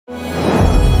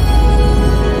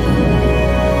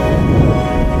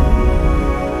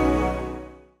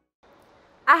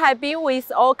have been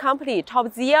with our company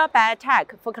Topzir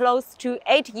Biotech for close to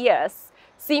 8 years,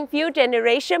 seeing few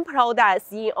generation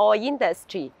products in our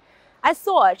industry. I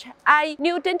thought I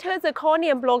knew dental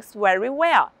zirconium blocks very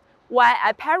well, while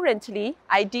apparently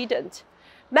I didn't.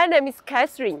 My name is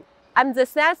Catherine. I'm the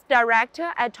sales director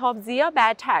at Topzir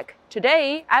Biotech.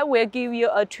 Today, I will give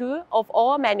you a tour of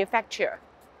our manufacturer.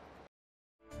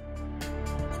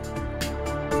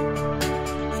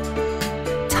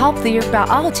 Topzir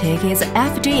Biotech is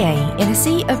FDA and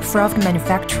CE-approved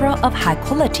manufacturer of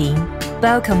high-quality,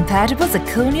 biocompatible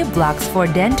zirconia blocks for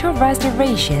dental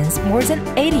restorations more than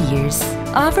 80 years.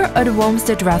 Our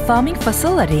advanced dry farming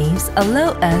facilities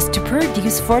allow us to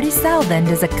produce 40,000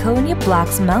 zirconia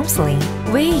blocks monthly.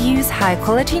 We use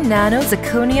high-quality nano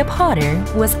zirconia powder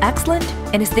with excellent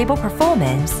and stable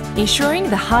performance, ensuring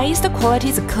the highest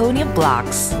quality zirconia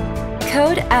blocks.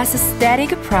 Cold as static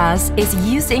press is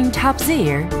used in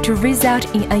Topzir to result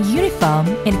in a uniform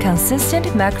and consistent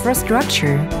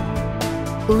microstructure,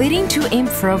 leading to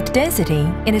improved density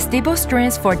and stable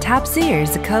strength for Topzir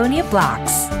zirconia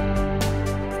blocks.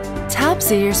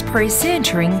 Topzir's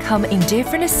pre-sintering come in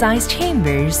different size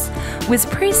chambers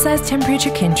with precise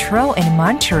temperature control and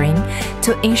monitoring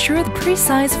to ensure the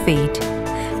precise fit,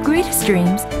 great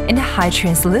streams, and high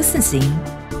translucency.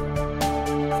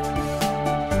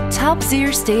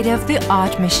 Topzir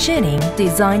state-of-the-art machining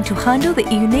designed to handle the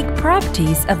unique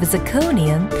properties of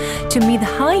zirconium to meet the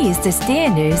highest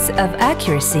standards of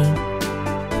accuracy.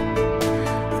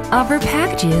 Our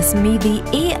packages meet the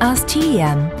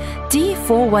ASTM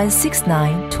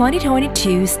D4169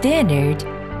 2022 standard.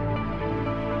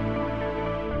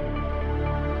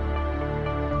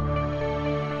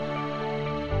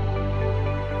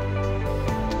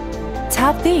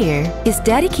 Topzir is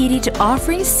dedicated to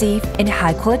offering safe and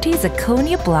high-quality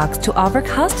zirconia blocks to our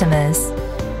customers.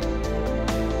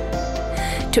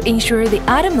 To ensure the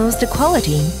utmost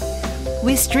quality,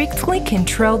 we strictly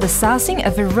control the sourcing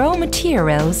of raw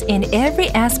materials in every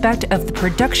aspect of the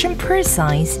production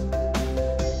process.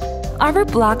 Our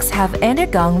blocks have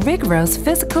undergone rigorous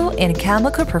physical and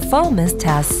chemical performance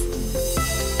tests,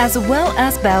 as well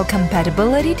as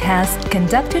biocompatibility tests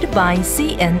conducted by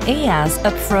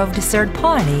CNAS-approved third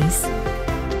parties.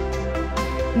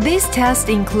 These tests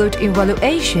include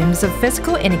evaluations of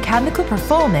physical and chemical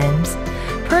performance,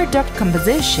 product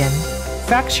composition,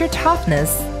 fracture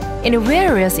toughness, and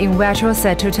various in vitro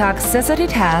cytotoxicity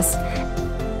tests,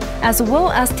 as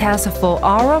well as tests for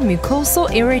oral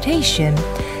mucosal irritation,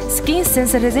 skin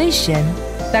sensitization,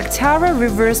 bacterial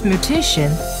reverse mutation,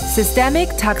 systemic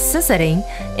toxicity,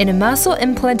 and muscle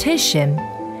implantation.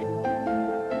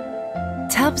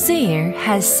 Topzir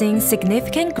has seen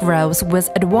significant growth with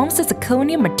advanced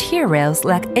zirconia materials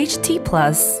like HT+,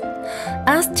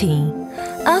 ST,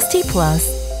 ST+,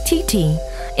 TT,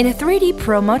 and 3D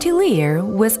Pro multi-layer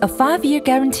with a 5-year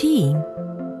guarantee.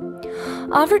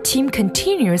 Our team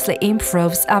continuously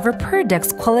improves our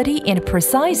products' quality and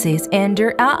preciseness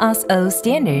under ISO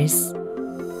standards.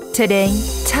 Today,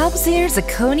 Topzir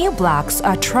zirconia blocks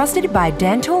are trusted by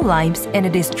dental labs and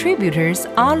distributors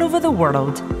all over the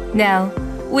world. Now,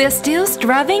 we're still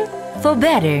striving for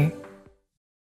better.